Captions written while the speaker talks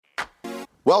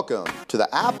Welcome to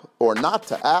the App or Not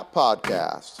to App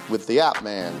podcast with the App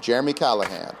Man, Jeremy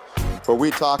Callahan, where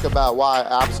we talk about why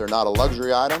apps are not a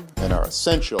luxury item and are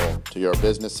essential to your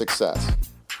business success.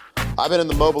 I've been in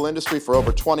the mobile industry for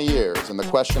over 20 years, and the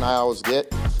question I always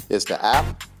get is to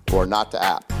app or not to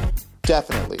app.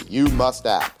 Definitely, you must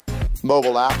app.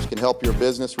 Mobile apps can help your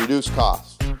business reduce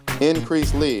costs,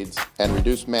 increase leads, and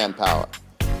reduce manpower.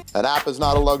 An app is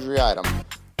not a luxury item,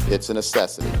 it's a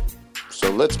necessity. So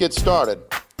let's get started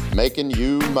making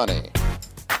you money.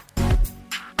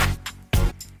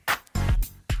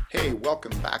 Hey,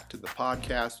 welcome back to the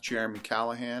podcast, Jeremy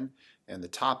Callahan. And the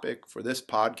topic for this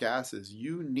podcast is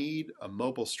you need a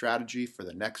mobile strategy for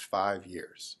the next 5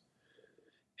 years.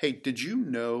 Hey, did you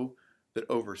know that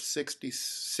over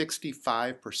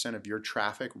 65% of your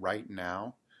traffic right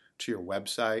now to your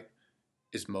website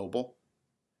is mobile?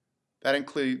 That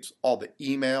includes all the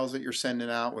emails that you're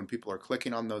sending out when people are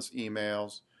clicking on those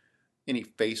emails, any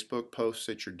Facebook posts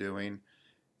that you're doing,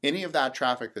 any of that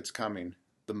traffic that's coming,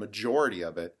 the majority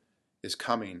of it is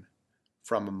coming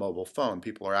from a mobile phone.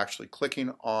 People are actually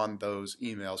clicking on those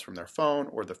emails from their phone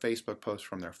or the Facebook posts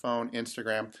from their phone,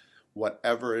 Instagram,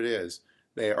 whatever it is,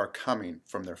 they are coming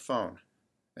from their phone.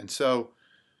 And so,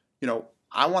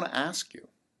 I want to ask you,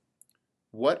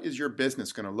 what is your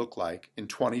business going to look like in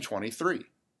 2023?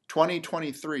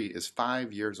 2023 is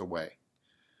 5 years away.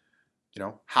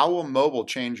 How will mobile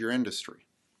change your industry?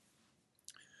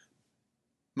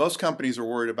 Most companies are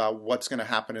worried about what's going to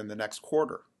happen in the next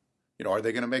quarter. Are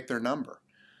they going to make their number?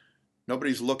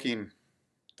 Nobody's looking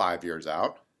 5 years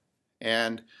out.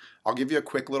 And I'll give you a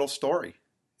quick little story.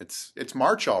 It's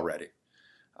March already.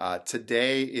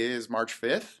 Today is March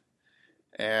 5th.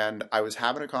 And I was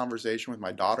having a conversation with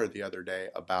my daughter the other day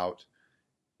about,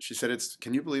 she said,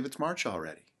 can you believe it's March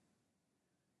already?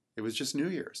 It was just New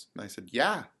Year's. And I said,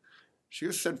 yeah. She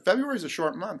said, February is a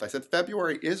short month. I said,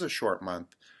 February is a short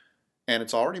month, and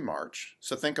it's already March.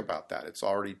 So think about that. It's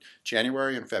already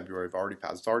January and February have already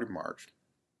passed. It's already March.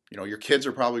 Your kids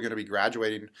are probably going to be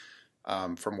graduating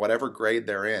from whatever grade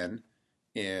they're in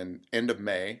end of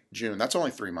May, June. That's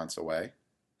only 3 months away.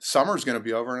 Summer's going to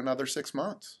be over in another 6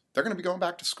 months. They're going to be going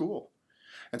back to school.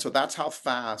 And so that's how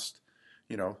fast,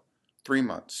 3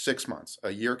 months, 6 months,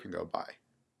 a year can go by.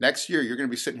 Next year, you're going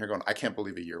to be sitting here going, I can't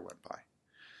believe a year went by.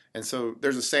 And so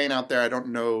there's a saying out there, I don't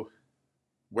know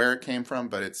where it came from,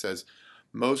 but it says,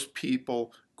 most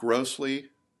people grossly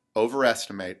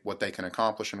overestimate what they can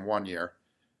accomplish in 1 year,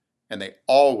 and they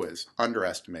always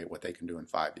underestimate what they can do in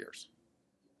 5 years.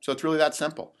 So it's really that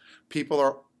simple.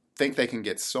 People think they can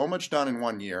get so much done in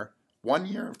 1 year. 1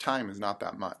 year of time is not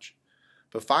that much.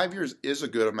 But 5 years is a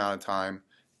good amount of time,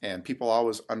 and people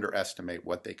always underestimate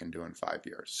what they can do in 5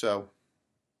 years. So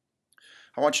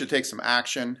I want you to take some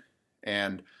action,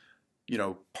 and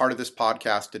part of this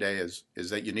podcast today is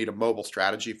that you need a mobile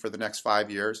strategy for the next 5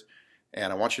 years,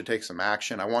 and I want you to take some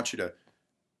action. I want you to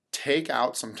take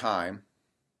out some time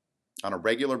on a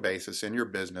regular basis in your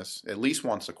business, at least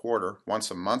once a quarter,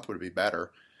 once a month would be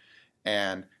better,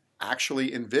 and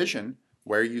actually envision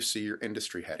where you see your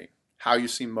industry heading, how you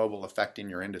see mobile affecting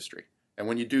your industry. And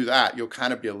when you do that, you'll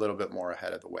kind of be a little bit more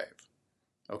ahead of the wave.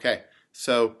 Okay,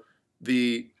 so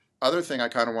the other thing I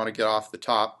kind of want to get off at the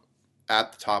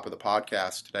top of the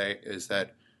podcast today is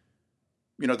that,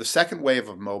 the second wave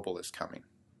of mobile is coming.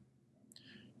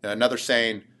 Another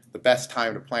saying, the best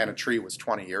time to plant a tree was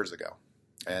 20 years ago.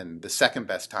 And the second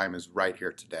best time is right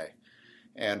here today.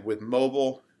 And with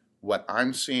mobile, what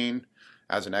I'm seeing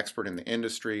as an expert in the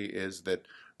industry is that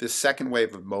this second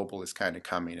wave of mobile is kind of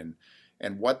coming.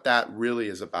 And what that really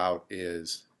is about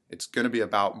is it's going to be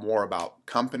more about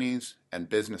companies and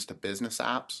business-to-business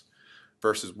apps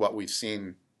versus what we've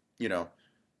seen, in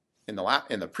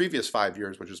the previous 5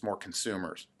 years, which is more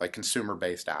consumers, like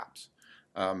consumer-based apps.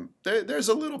 There's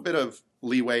a little bit of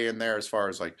leeway in there as far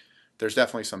as there's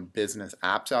definitely some business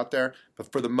apps out there,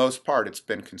 but for the most part, it's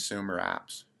been consumer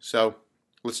apps. So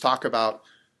let's talk about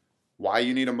why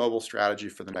you need a mobile strategy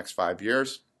for the next 5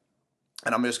 years.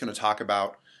 And I'm just going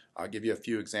to I'll give you a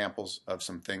few examples of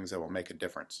some things that will make a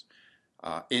difference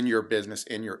in your business,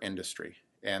 in your industry.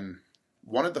 And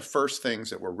one of the first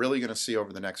things that we're really going to see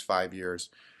over the next 5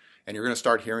 years, and you're going to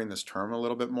start hearing this term a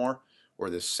little bit more, or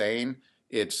this saying,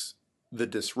 it's the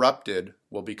disrupted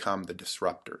will become the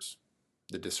disruptors.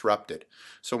 The disrupted.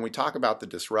 So when we talk about the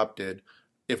disrupted,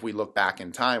 if we look back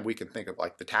in time, we can think of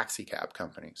the taxi cab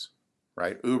companies,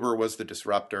 right? Uber was the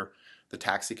disruptor. The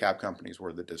taxi cab companies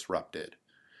were the disrupted.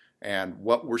 And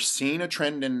what we're seeing a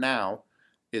trend in now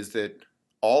is that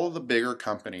all of the bigger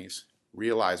companies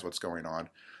realize what's going on.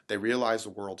 They realize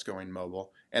the world's going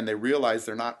mobile, and they realize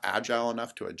they're not agile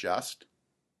enough to adjust.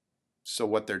 So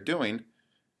what they're doing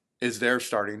is they're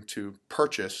starting to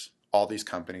purchase all these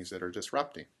companies that are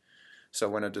disrupting. So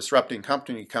when a disrupting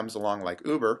company comes along like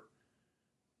Uber,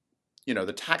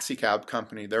 the taxi cab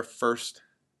company, their first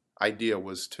idea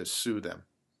was to sue them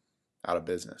out of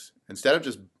business instead of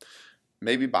just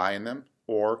maybe buying them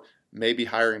or maybe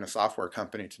hiring a software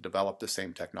company to develop the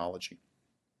same technology.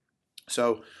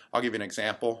 So I'll give you an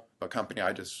example of a company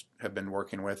I just have been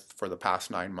working with for the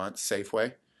past 9 months,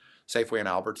 Safeway. Safeway and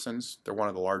Albertsons, they're one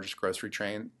of the largest grocery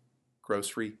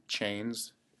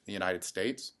chains in the United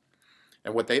States.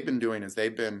 And what they've been doing is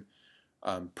they've been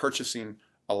purchasing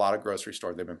a lot of grocery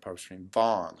stores. They've been purchasing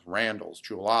Vons, Randall's,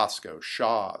 Jewel Osco,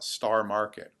 Shaw's, Star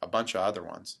Market, a bunch of other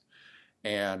ones.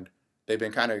 And they've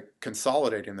been kind of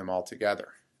consolidating them all together.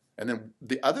 And then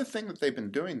the other thing that they've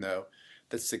been doing, though,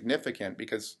 that's significant,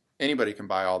 because anybody can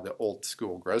buy all the old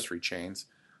school grocery chains,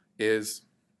 is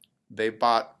they've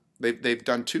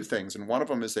done two things. And one of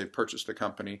them is they've purchased a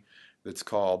company that's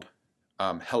called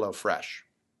HelloFresh.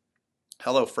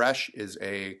 HelloFresh is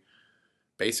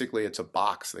basically it's a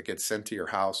box that gets sent to your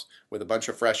house with a bunch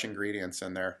of fresh ingredients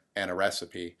in there and a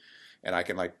recipe. And I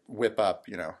can whip up,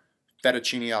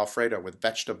 fettuccine Alfredo with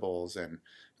vegetables and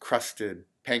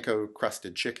panko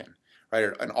crusted chicken,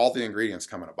 right? And all the ingredients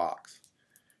come in a box.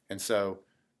 And so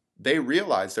they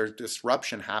realize there's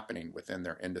disruption happening within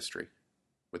their industry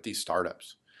with these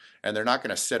startups. And they're not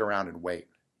going to sit around and wait.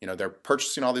 They're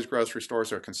purchasing all these grocery stores,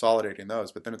 they're consolidating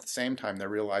those, but then at the same time, they're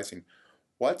realizing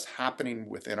what's happening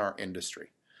within our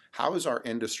industry. How is our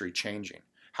industry changing?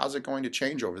 How's it going to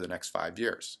change over the next 5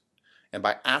 years? And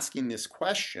by asking this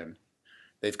question,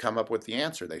 they've come up with the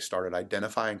answer. They started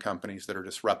identifying companies that are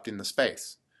disrupting the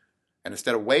space. And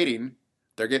instead of waiting,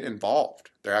 they're getting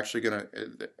involved. They're actually going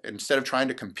to, instead of trying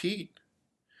to compete,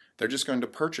 they're just going to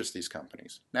purchase these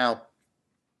companies. Now,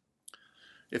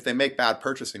 if they make bad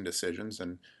purchasing decisions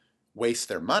and waste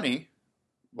their money,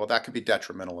 well, that could be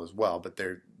detrimental as well, but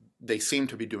they seem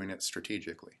to be doing it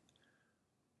strategically.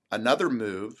 Another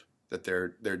move that they're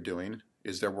doing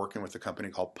is they're working with a company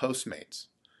called Postmates.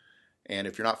 And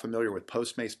if you're not familiar with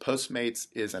Postmates, Postmates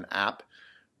is an app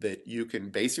that you can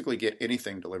basically get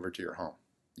anything delivered to your home.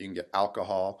 You can get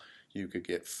alcohol, you could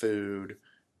get food,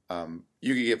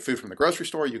 you could get food from the grocery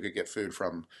store, you could get food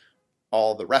from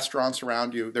all the restaurants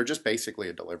around you. They're just basically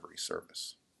a delivery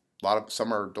service.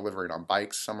 Some are delivering on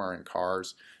bikes, some are in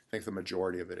cars. I think the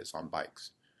majority of it is on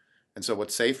bikes. And so what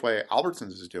Safeway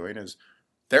Albertsons is doing is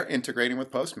they're integrating with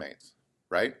Postmates,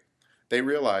 right? They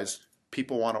realize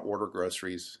people want to order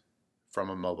groceries from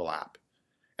a mobile app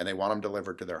and they want them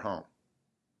delivered to their home.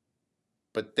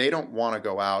 But they don't want to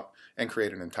go out and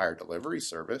create an entire delivery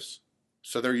service.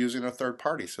 So they're using a third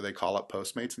party. So they call up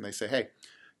Postmates and they say, hey,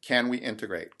 can we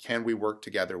integrate? Can we work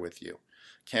together with you?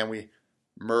 Can we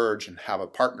merge and have a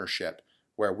partnership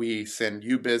where we send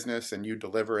you business and you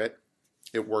deliver it?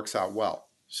 It works out well.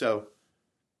 So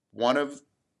one of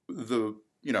the,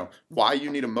 why you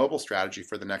need a mobile strategy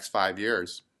for the next 5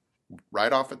 years,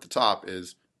 right off at the top,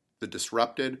 is the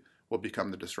disrupted will become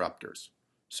the disruptors.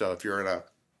 So if you're in a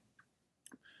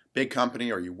big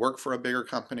company or you work for a bigger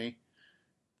company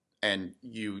and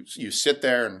you sit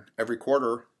there and every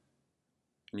quarter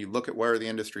and you look at where the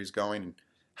industry is going and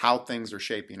how things are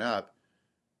shaping up,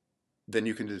 then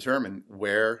you can determine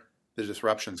where the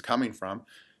disruption is coming from.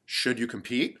 Should you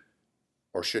compete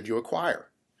or should you acquire,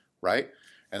 right?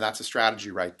 And that's a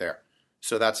strategy right there.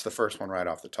 So that's the first one right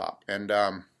off the top. And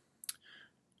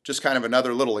just kind of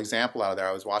another little example out of there,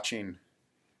 I was watching,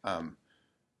 I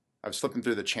was flipping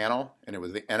through the channel and it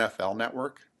was the NFL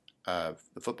network, the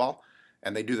football,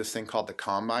 and they do this thing called the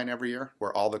Combine every year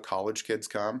where all the college kids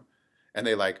come and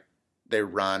they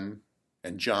run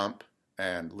and jump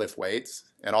and lift weights,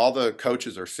 and all the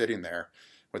coaches are sitting there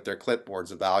with their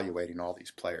clipboards evaluating all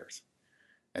these players.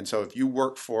 And so if you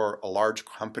work for a large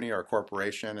company or a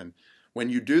corporation, and when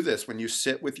you do this, when you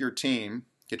sit with your team,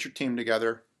 get your team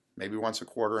together maybe once a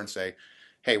quarter and say,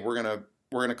 hey, we're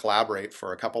gonna collaborate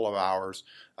for a couple of hours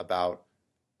about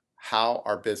what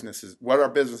our business is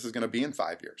going to be in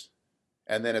 5 years.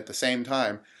 And then at the same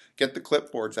time, get the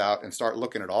clipboards out and start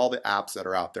looking at all the apps that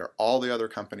are out there, all the other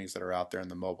companies that are out there in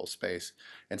the mobile space,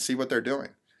 and see what they're doing.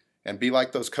 And be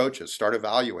like those coaches, start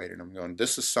evaluating them, going,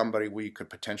 this is somebody we could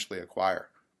potentially acquire.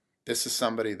 This is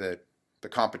somebody that the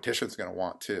competition is going to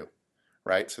want too,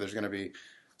 right? So there's going to be,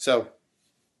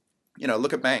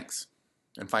 look at banks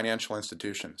and financial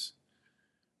institutions,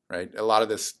 right? A lot of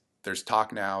this, there's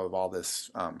talk now of all this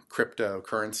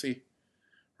cryptocurrency,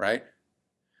 right?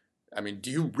 I mean,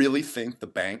 do you really think the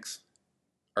banks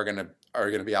are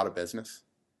gonna be out of business?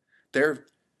 They're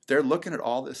looking at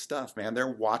all this stuff, man. They're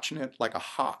watching it like a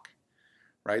hawk,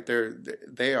 right?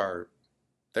 They are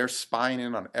They're spying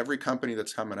in on every company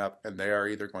that's coming up, and they are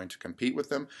either going to compete with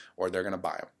them or they're going to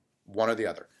buy them, one or the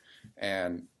other.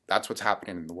 And that's what's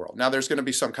happening in the world. Now, there's going to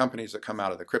be some companies that come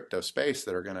out of the crypto space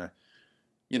that are going to,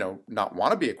 not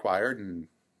want to be acquired and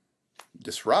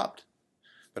disrupt.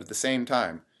 But at the same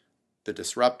time, the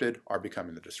disrupted are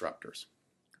becoming the disruptors.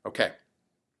 Okay.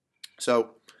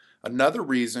 So another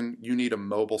reason you need a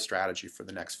mobile strategy for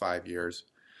the next 5 years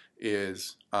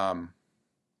is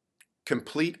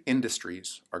complete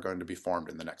industries are going to be formed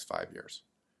in the next 5 years.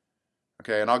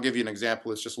 Okay, and I'll give you an example.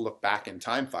 Let's just look back in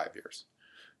time 5 years.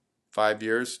 5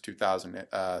 years,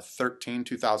 2013,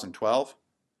 2012.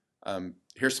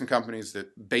 Here's some companies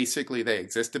that basically they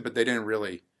existed, but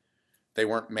they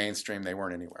weren't mainstream, they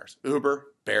weren't anywhere. Uber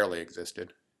barely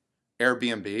existed.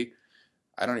 Airbnb,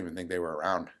 I don't even think they were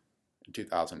around in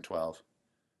 2012.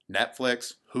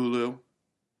 Netflix, Hulu,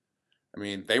 I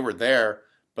mean, they were there,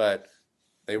 but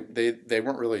they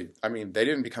weren't really, I mean, they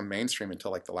didn't become mainstream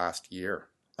until like the last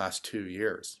 2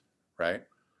 years, right?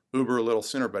 Uber a little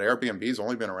sooner, but Airbnb's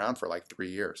only been around for like 3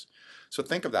 years. So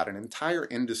think of that. An entire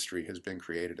industry has been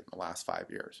created in the last 5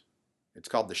 years. It's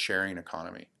called the sharing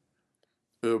economy.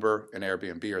 Uber and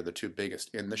Airbnb are the two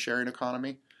biggest in the sharing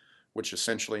economy, which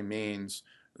essentially means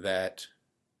that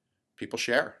people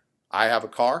share. I have a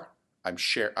car. I'm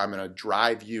going to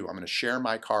drive you. I'm going to share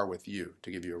my car with you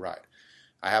to give you a ride.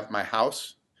 I have my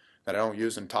house that I don't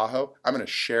use in Tahoe. I'm going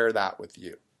to share that with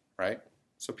you, right?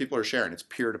 So people are sharing. It's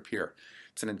peer to peer.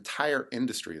 It's an entire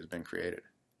industry has been created,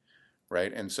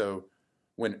 right? And so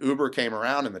when Uber came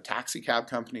around and the taxi cab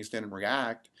companies didn't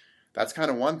react, that's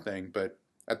kind of one thing. But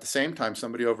at the same time,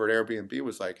 somebody over at Airbnb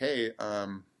was like, hey,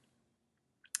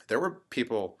 there were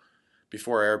people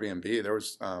before Airbnb. There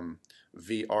was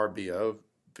VRBO,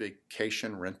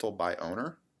 vacation rental by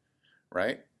owner,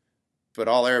 right? But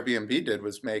all Airbnb did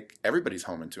was make everybody's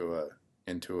home into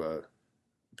a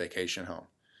vacation home,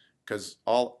 because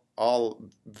all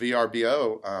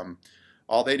VRBO,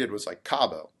 all they did was like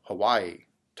Cabo, Hawaii,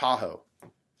 Tahoe.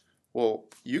 Well,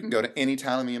 you can go to any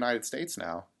town in the United States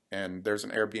now, and there's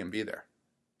an Airbnb there.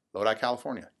 Lodi,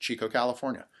 California, Chico,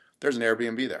 California. There's an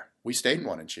Airbnb there. We stayed in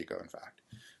one in Chico, in fact.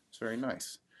 It's very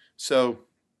nice. So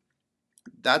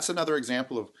that's another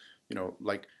example of,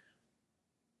 like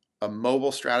a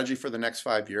mobile strategy for the next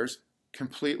 5 years.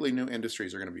 Completely new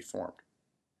industries are going to be formed.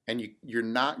 And you're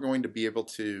not going to be able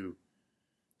to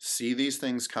see these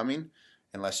things coming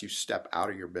unless you step out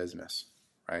of your business,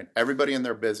 right? Everybody in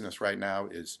their business right now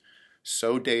is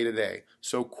so day to day,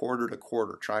 so quarter to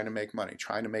quarter, trying to make money,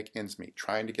 trying to make ends meet,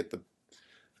 trying to get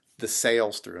the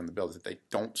sales through in the business, that they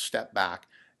don't step back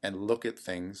and look at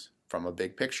things from a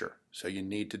big picture. So you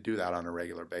need to do that on a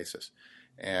regular basis.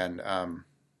 And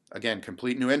again,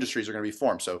 complete new industries are going to be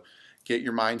formed. So get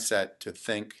your mindset to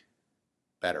think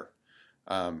better.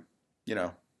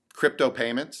 Crypto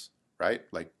payments, right?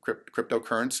 Like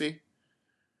cryptocurrency.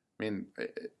 I mean,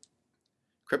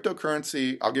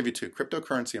 cryptocurrency, I'll give you two,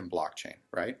 cryptocurrency and blockchain,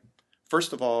 right?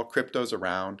 First of all, crypto's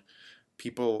around.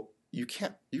 People, you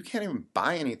can't even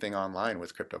buy anything online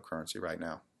with cryptocurrency right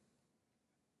now.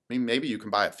 I mean, maybe you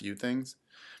can buy a few things,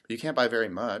 but you can't buy very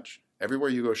much. Everywhere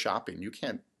you go shopping, you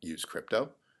can't use crypto.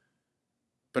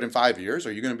 But in 5 years,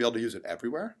 are you going to be able to use it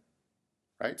everywhere?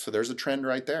 Right? So there's a trend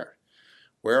right there.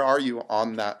 Where are you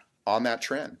on that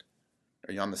trend?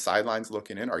 Are you on the sidelines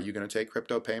looking in? Are you going to take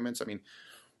crypto payments? I mean,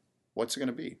 what's it going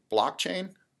to be?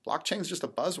 Blockchain? Blockchain's just a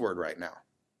buzzword right now,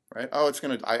 right? Oh, it's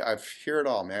going to, I hear it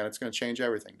all, man. It's going to change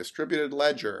everything. Distributed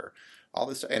ledger, all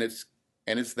this, and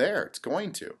it's there. It's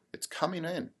going to. It's coming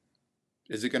in.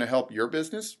 Is it going to help your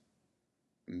business?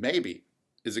 Maybe.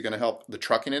 Is it going to help the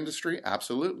trucking industry?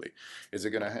 Absolutely. Is it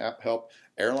going to help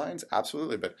airlines?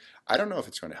 Absolutely. But I don't know if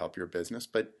it's going to help your business,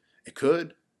 but it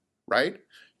could, right?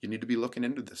 You need to be looking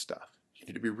into this stuff. You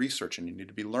need to be researching. You need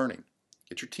to be learning.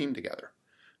 Get your team together.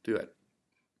 Do it.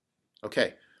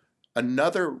 Okay.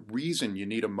 Another reason you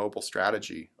need a mobile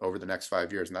strategy over the next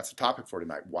 5 years, and that's the topic for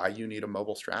tonight, why you need a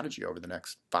mobile strategy over the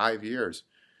next 5 years,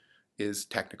 is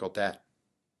technical debt.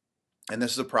 And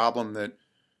this is a problem that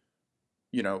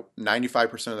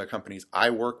 95% of the companies I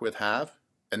work with have,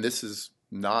 and this is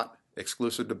not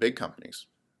exclusive to big companies.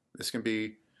 This can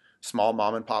be small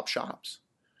mom and pop shops.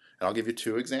 And I'll give you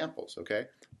two examples, okay?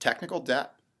 Technical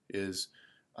debt is,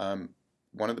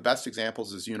 one of the best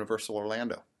examples is Universal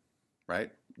Orlando,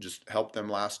 right? Just helped them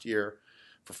last year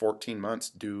for 14 months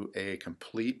do a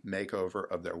complete makeover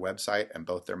of their website and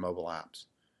both their mobile apps.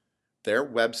 Their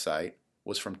website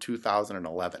was from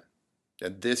 2011,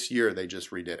 and this year they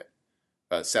just redid it.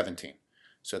 17.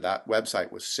 So that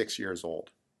website was 6 years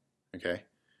old. Okay,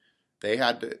 they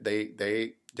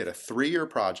did a 3-year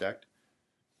project.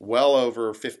 well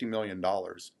over $50 million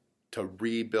to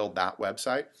rebuild that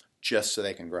website just so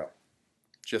they can grow.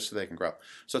 Just so they can grow.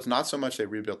 So it's not so much they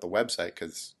rebuilt the website,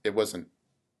 because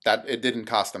it didn't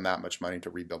cost them that much money to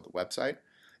rebuild the website.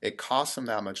 It costs them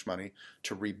that much money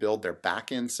to rebuild their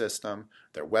back-end system,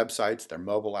 their websites, their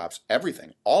mobile apps,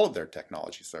 everything, all of their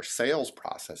technologies, their sales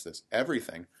processes,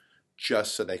 everything,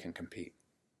 just so they can compete,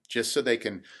 just so they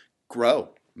can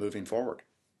grow moving forward.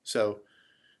 So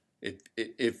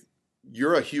if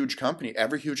you're a huge company,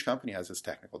 every huge company has this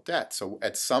technical debt. So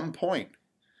at some point,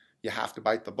 you have to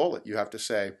bite the bullet. You have to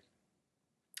say,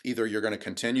 either you're going to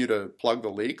continue to plug the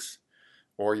leaks,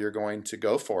 or you're going to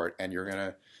go for it and you're going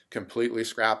to completely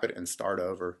scrap it and start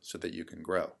over so that you can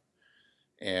grow.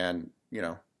 And,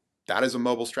 that is a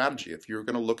mobile strategy. If you're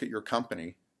going to look at your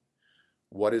company,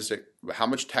 what is it? How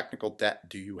much technical debt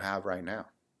do you have right now?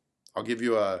 I'll give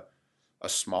you a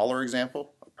smaller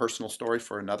example, a personal story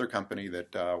for another company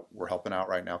that we're helping out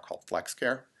right now called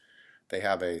FlexCare. They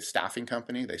have a staffing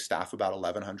company. They staff about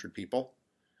 1,100 people,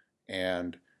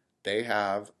 and they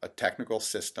have a technical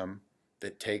system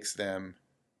that takes them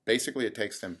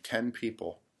 10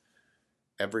 people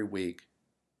every week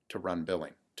to run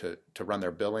billing, to run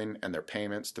their billing and their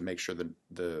payments, to make sure that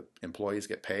the employees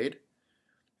get paid.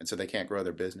 And so they can't grow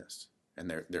their business, and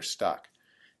they're stuck.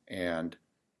 And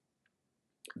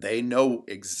they know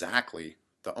exactly,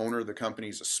 the owner of the company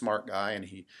is a smart guy, and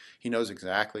he knows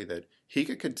exactly that he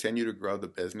could continue to grow the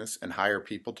business and hire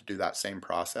people to do that same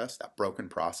process, that broken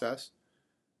process.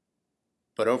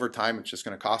 But over time, it's just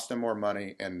going to cost him more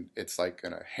money, and it's like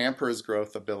going to hamper his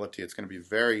growth ability. It's going to be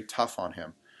very tough on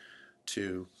him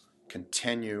to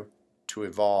continue to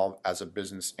evolve as a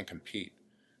business and compete.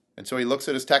 And so he looks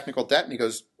at his technical debt and he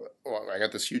goes, "Oh, I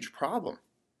got this huge problem.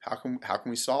 How can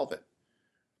we solve it?"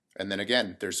 And then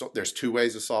again, there's two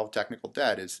ways to solve technical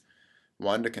debt. Is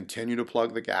one, to continue to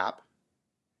plug the gap.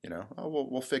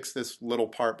 We'll fix this little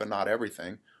part, but not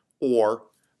everything. Or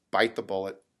bite the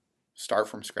bullet, start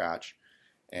from scratch.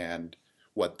 And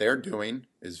what they're doing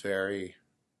is very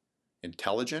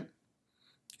intelligent.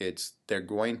 They're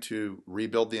going to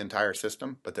rebuild the entire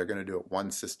system, but they're going to do it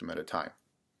one system at a time.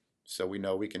 So we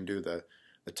know we can do the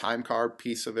time card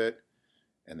piece of it,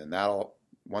 and then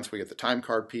once we get the time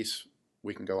card piece,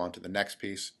 we can go on to the next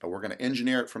piece. But we're going to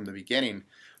engineer it from the beginning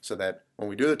so that when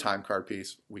we do the time card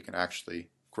piece, we can actually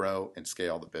grow and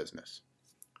scale the business.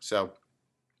 So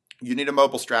you need a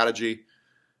mobile strategy.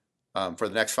 For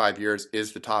the next 5 years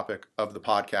is the topic of the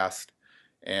podcast.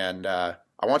 And I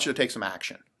want you to take some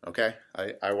action, okay?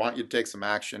 I want you to take some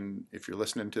action if you're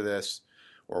listening to this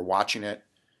or watching it.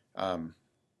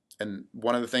 And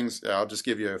one of the things, I'll just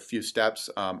give you a few steps.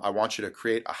 I want you to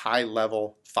create a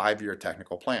high-level 5-year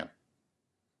technical plan.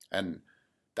 And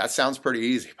that sounds pretty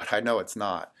easy, but I know it's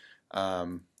not.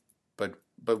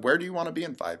 But where do you want to be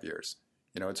in 5 years?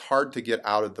 It's hard to get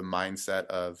out of the mindset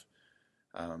of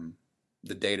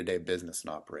the day-to-day business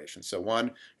and operations. So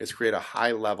one is create a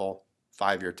high-level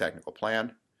 5-year technical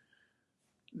plan.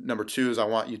 Number two is I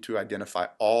want you to identify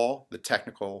all the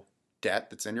technical debt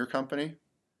that's in your company.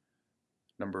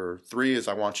 Number three is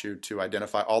I want you to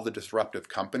identify all the disruptive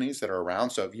companies that are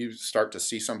around. So if you start to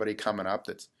see somebody coming up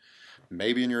that's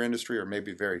maybe in your industry or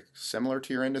maybe very similar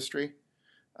to your industry,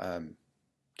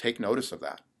 take notice of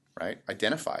that, right?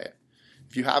 Identify it.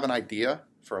 If you have an idea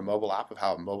for a mobile app, of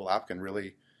how a mobile app can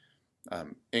really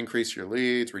increase your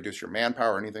leads, reduce your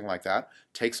manpower, or anything like that,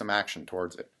 take some action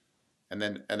towards it. And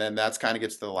then that's kind of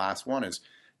gets to the last one, is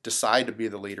decide to be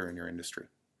the leader in your industry,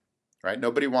 right?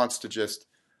 Nobody wants to just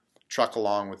truck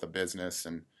along with a business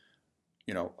and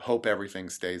hope everything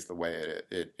stays the way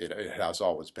it has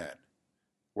always been.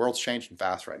 World's changing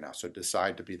fast right now, so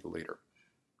decide to be the leader.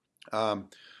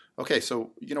 Okay,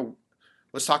 so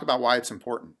let's talk about why it's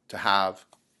important to have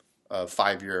a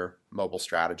 5-year mobile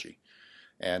strategy.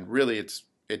 And really, it's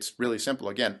really simple.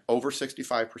 Again, over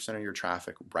 65% of your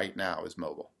traffic right now is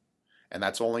mobile, and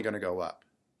that's only going to go up.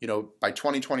 By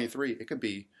 2023, it could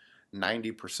be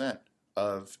 90%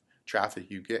 of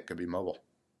traffic you get could be mobile,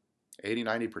 80,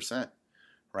 90%,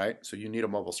 right? So you need a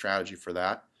mobile strategy for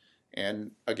that.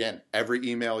 And again, every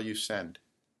email you send,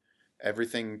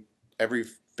 everything, every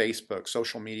Facebook,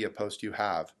 social media post you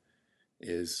have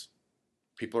is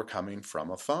people are coming from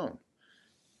a phone.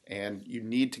 And you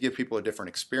need to give people a different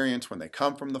experience when they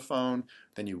come from the phone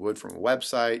than you would from a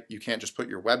website. You can't just put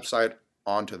your website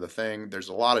onto the thing. There's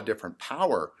a lot of different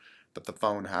power that the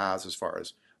phone has as far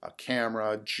as a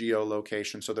camera,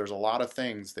 geolocation. So there's a lot of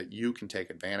things that you can take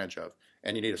advantage of,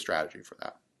 and you need a strategy for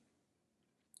that.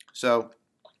 So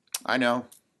I know,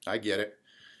 I get it.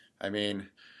 I mean,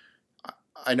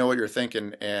 I know what you're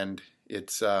thinking, and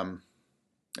it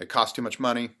costs too much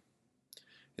money.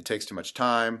 It takes too much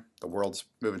time. The world's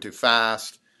moving too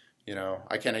fast.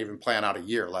 I can't even plan out a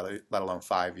year, let alone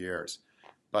 5 years.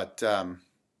 But,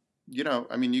 you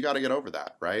got to get over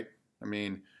that, right?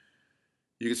 You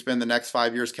can spend the next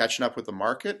 5 years catching up with the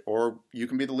market, or you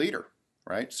can be the leader,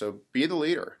 right? So be the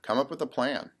leader. Come up with a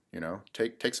plan.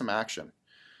 Take some action.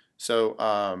 So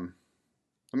let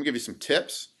me give you some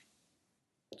tips,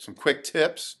 some quick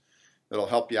tips that'll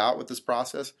help you out with this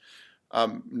process.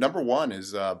 Number one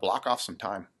is block off some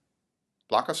time.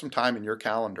 Block off some time in your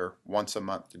calendar once a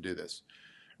month to do this.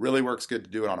 Really works good to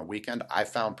do it on a weekend. I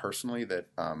found personally that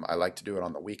I like to do it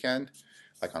on the weekend,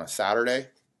 like on a Saturday,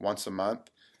 once a month.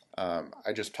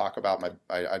 I just talk about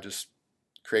I just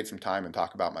create some time and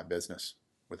talk about my business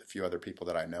with a few other people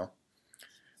that I know.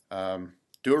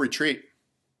 Do a retreat.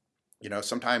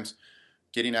 Sometimes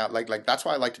getting out, like that's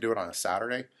why I like to do it on a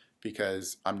Saturday,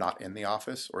 because I'm not in the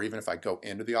office, or even if I go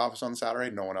into the office on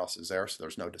Saturday, no one else is there, so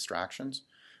there's no distractions.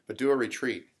 But do a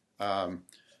retreat.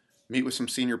 Meet with some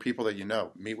senior people that you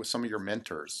know. Meet with some of your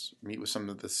mentors. Meet with some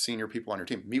of the senior people on your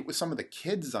team. Meet with some of the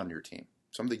kids on your team,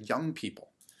 some of the young people.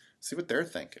 See what they're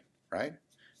thinking, right?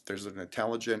 If there's an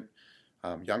intelligent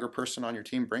younger person on your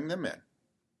team, bring them in.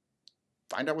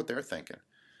 Find out what they're thinking.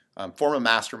 Form a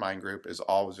mastermind group is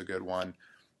always a good one.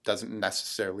 Doesn't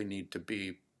necessarily need to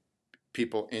be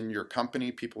people in your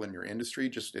company, people in your industry.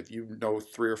 Just if you know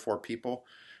 3 or 4 people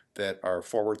that are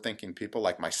forward-thinking people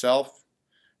like myself,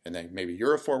 and then maybe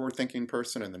you're a forward-thinking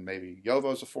person, and then maybe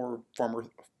Yovo's a former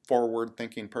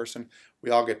forward-thinking person, we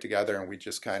all get together and we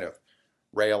just kind of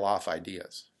rail off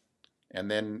ideas. And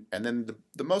then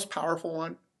the most powerful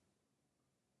one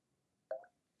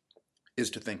is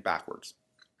to think backwards,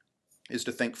 is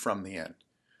to think from the end.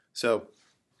 So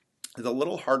it's a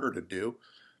little harder to do,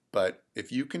 but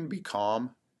if you can be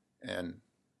calm and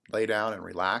lay down and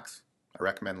relax, I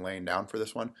recommend laying down for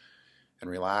this one, and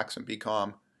relax and be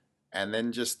calm, and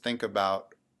then just think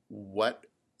about what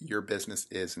your business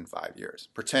is in 5 years.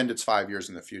 Pretend it's 5 years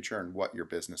in the future and what your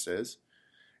business is.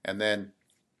 And then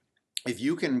if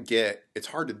you can get, it's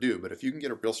hard to do, but if you can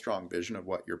get a real strong vision of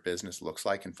what your business looks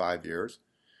like in 5 years,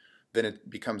 then it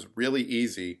becomes really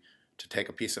easy to take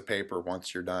a piece of paper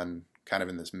once you're done kind of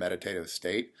in this meditative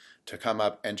state to come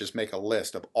up and just make a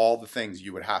list of all the things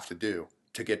you would have to do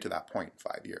to get to that point in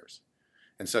 5 years.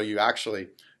 And so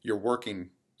you're working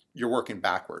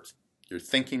backwards. You're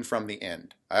thinking from the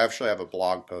end. I actually have a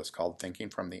blog post called Thinking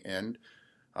from the End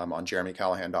on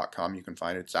jeremycallahan.com. You can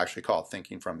find it. It's actually called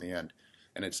Thinking from the End.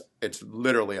 And it's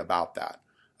literally about that,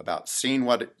 about seeing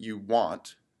what you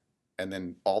want and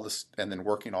then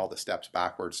working all the steps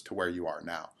backwards to where you are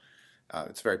now.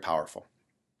 It's very powerful.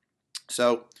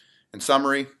 So in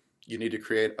summary, you need to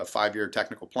create a 5-year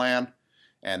technical plan,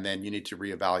 and then you need to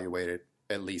reevaluate it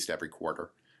at least every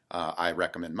quarter. I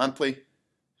recommend monthly.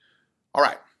 All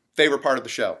right, favorite part of the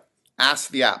show, Ask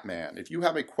the App Man. If you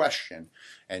have a question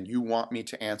and you want me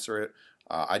to answer it,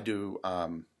 I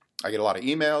get a lot of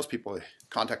emails. People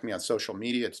contact me on social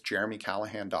media. It's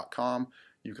jeremycallahan.com.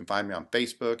 You can find me on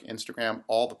Facebook, Instagram,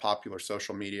 all the popular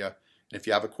social media. And if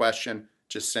you have a question,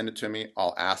 just send it to me.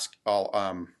 I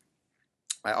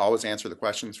always answer the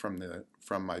questions from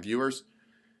my viewers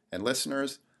and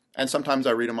listeners, and sometimes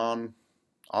I read them on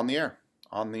the air,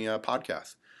 on the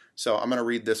podcast. So I'm going to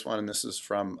read this one, and this is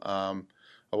from a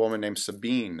woman named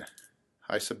Sabine.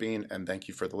 Hi, Sabine, and thank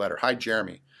you for the letter. Hi,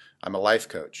 Jeremy. I'm a life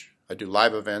coach. I do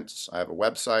live events. I have a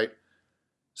website.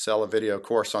 Sell a video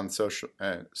course. I'm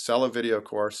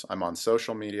on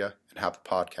social media and have a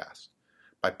podcast.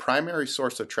 My primary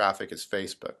source of traffic is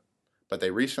Facebook, but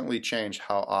they recently changed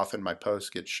how often my posts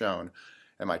get shown,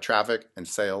 and my traffic and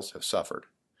sales have suffered.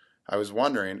 I was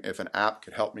wondering if an app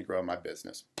could help me grow my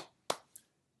business.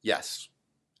 Yes,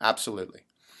 absolutely.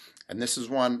 And this is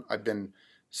one I've been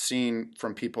seeing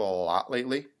from people a lot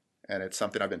lately, and it's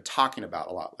something I've been talking about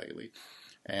a lot lately.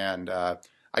 And I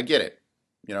get it.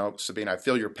 Sabine, I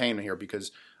feel your pain here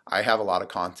because I have a lot of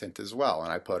content as well,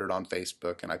 and I put it on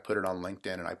Facebook, and I put it on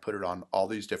LinkedIn, and I put it on all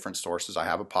these different sources. I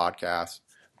have a podcast.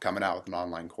 I'm coming out with an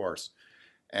online course.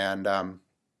 And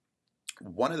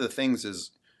one of the things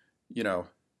is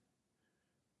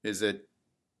that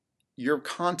your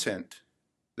content,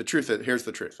 the truth is, here's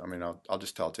the truth. I'll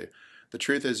just tell it to you. The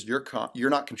truth is you're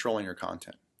not controlling your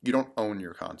content. You don't own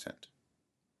your content.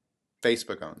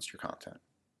 Facebook owns your content.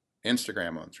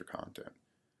 Instagram owns your content.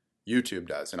 YouTube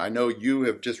does. And I know you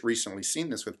have just recently seen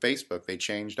this with Facebook. They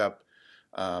changed up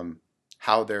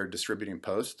how they're distributing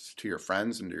posts to your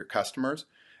friends and to your customers.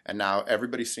 And now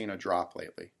everybody's seen a drop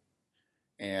lately.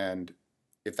 And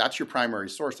if that's your primary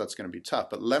source, that's going to be tough.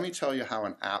 But let me tell you how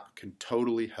an app can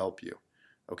totally help you.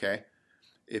 Okay?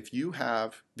 If you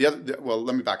have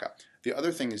let me back up. The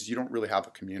other thing is you don't really have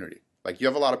a community. Like you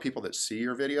have a lot of people that see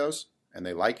your videos and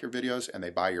they like your videos and they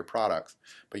buy your products,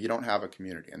 but you don't have a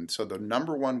community. And so the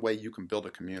number one way you can build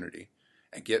a community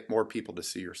and get more people to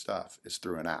see your stuff is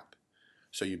through an app.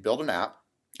 So you build an app,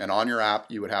 and on your app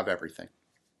you would have everything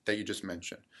that you just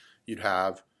mentioned. You'd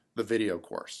have the video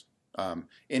course.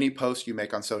 Any post you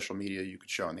make on social media you could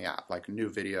show in the app, like new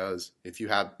videos. If you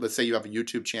have, let's say you have a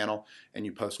YouTube channel and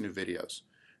you post new videos,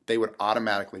 they would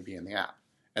automatically be in the app.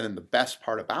 And then the best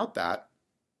part about that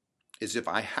is if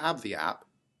I have the app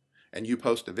and you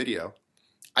post a video,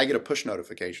 I get a push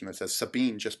notification that says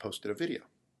Sabine just posted a video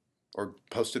or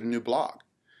posted a new blog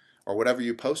or whatever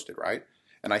you posted, right?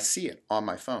 And I see it on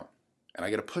my phone and I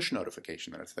get a push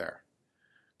notification that it's there.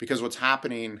 Because what's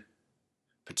happening,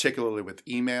 particularly with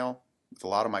email, with a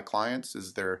lot of my clients,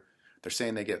 is they're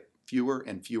saying they get fewer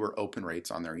and fewer open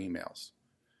rates on their emails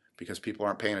because people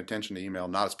aren't paying attention to email.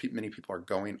 Not as many people are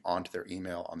going onto their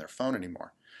email on their phone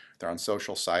anymore. They're on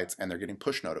social sites and they're getting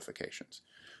push notifications.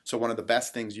 So one of the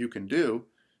best things you can do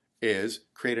is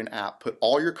create an app, put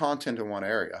all your content in one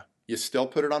area. You still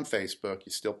put it on Facebook,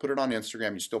 you still put it on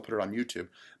Instagram, you still put it on YouTube,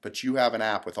 but you have an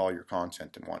app with all your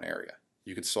content in one area.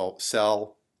 You could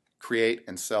create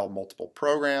and sell multiple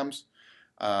programs.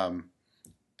 And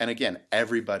again,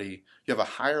 you have a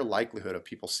higher likelihood of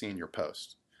people seeing your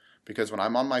posts. Because when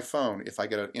I'm on my phone, if I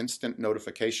get an instant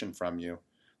notification from you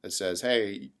that says,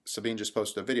 hey, Sabine just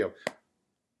posted a video,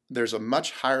 there's a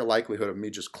much higher likelihood of me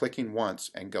just clicking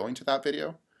once and going to that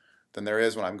video than there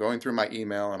is when I'm going through my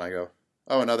email and I go,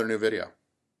 oh, another new video.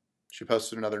 She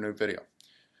posted another new video.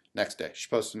 Next day, she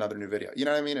posted another new video. You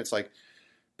know what I mean? It's like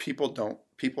people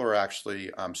are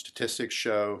actually, statistics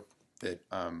show that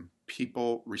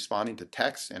people responding to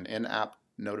text and in-app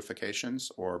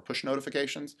notifications or push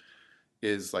notifications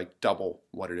is like double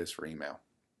what it is for email.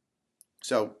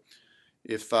 So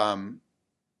if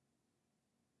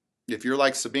you're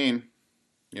like Sabine,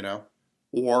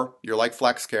 or you're like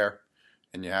FlexCare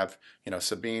and you have,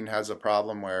 Sabine has a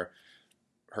problem where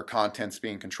her content's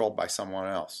being controlled by someone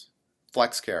else.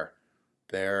 FlexCare,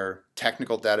 their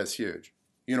technical debt is huge.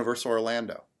 Universal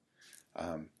Orlando,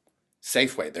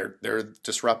 Safeway, they're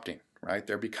disrupting, right?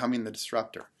 They're becoming the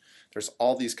disruptor. There's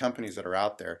all these companies that are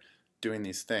out there doing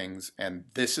these things, and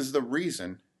this is the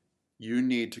reason you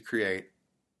need to create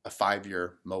a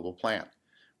 5-year mobile plan.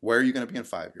 Where are you going to be in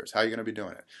 5 years? How are you going to be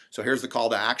doing it? So here's the call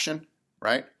to action,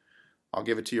 right? I'll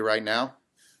give it to you right now.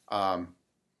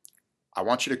 I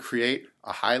want you to create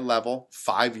a high-level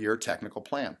 5-year technical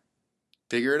plan.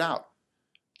 Figure it out.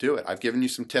 Do it. I've given you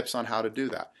some tips on how to do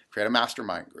that. Create a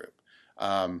mastermind group.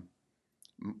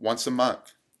 Once a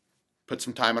month, put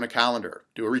some time on a calendar.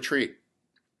 Do a retreat.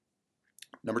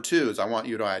 Number 2 is I want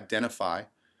you to identify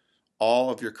all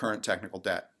of your current technical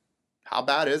debt. How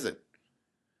bad is it?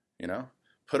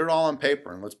 Put it all on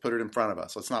paper and let's put it in front of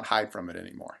us. Let's not hide from it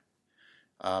anymore.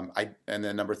 And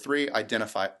then number 3,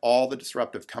 identify all the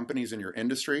disruptive companies in your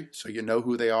industry so you know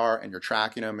who they are and you're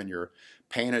tracking them and you're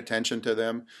paying attention to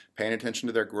them, paying attention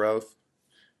to their growth.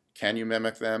 Can you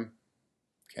mimic them?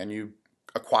 Can you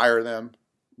acquire them?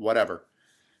 Whatever.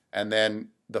 And then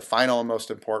the final and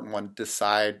most important one,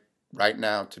 decide right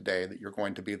now, today, that you're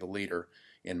going to be the leader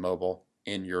in mobile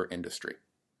in your industry.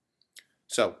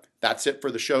 So that's it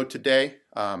for the show today.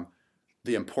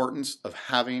 The importance of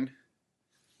having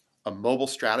a mobile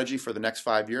strategy for the next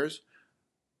 5 years.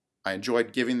 I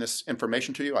enjoyed giving this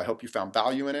information to you. I hope you found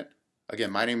value in it. Again,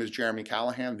 my name is Jeremy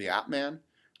Callahan, the App Man,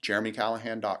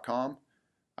 jeremycallahan.com.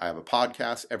 I have a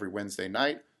podcast every Wednesday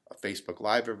night, a Facebook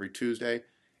Live every Tuesday,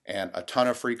 and a ton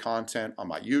of free content on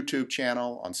my YouTube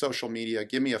channel, on social media.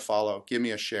 Give me a follow, give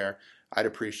me a share. I'd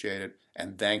appreciate it.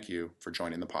 And thank you for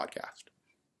joining the podcast.